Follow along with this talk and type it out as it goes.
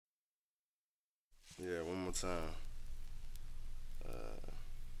Yeah, one more time.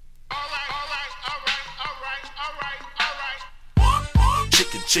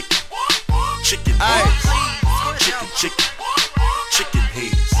 Chicken, chicken, chicken heads, chicken, chicken, chicken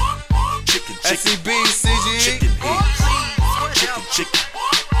heads, chicken, chicken, chicken heads, chicken, chicken,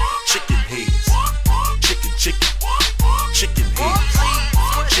 chicken heads, chicken, chicken, chicken heads,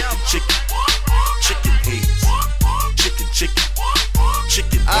 chicken, chicken, chicken heads, chicken, chicken,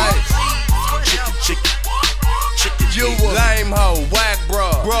 chicken heads, chicken, chicken, chicken. You a lame hoe, whack bro.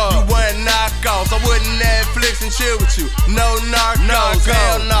 You wasn't knockoffs. I wouldn't Netflix and chill with you. No narcos,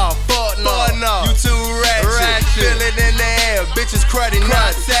 hell no, fuck no. You too ratchet. Feel it in the air, bitches cruddy,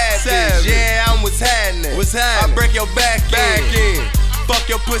 not savage. Yeah, I'm what's happening. I break your back in. Fuck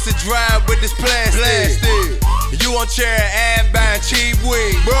your pussy dry with this plastic. You on chair and buying cheap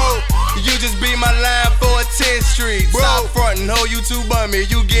weed, bro. You just be my line for a 10th Street. Stop frontin', ho, you too bummy.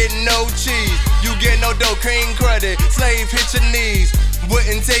 You get no cheese. You get no dough, cream credit. Slave, hit your knees.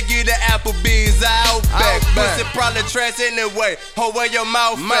 Wouldn't take you to Applebee's, Outback. Pussy probably trash anyway. Ho, where your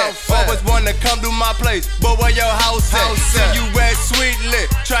mouth at? Always wanna come to my place, but where your house at? See you at Sweet Lit,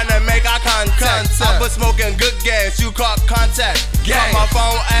 tryna make eye contact. I was smoking good gas, you caught contact. Call my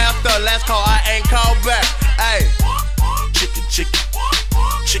phone after last call, I ain't called back. Ayy. Chicken, chicken,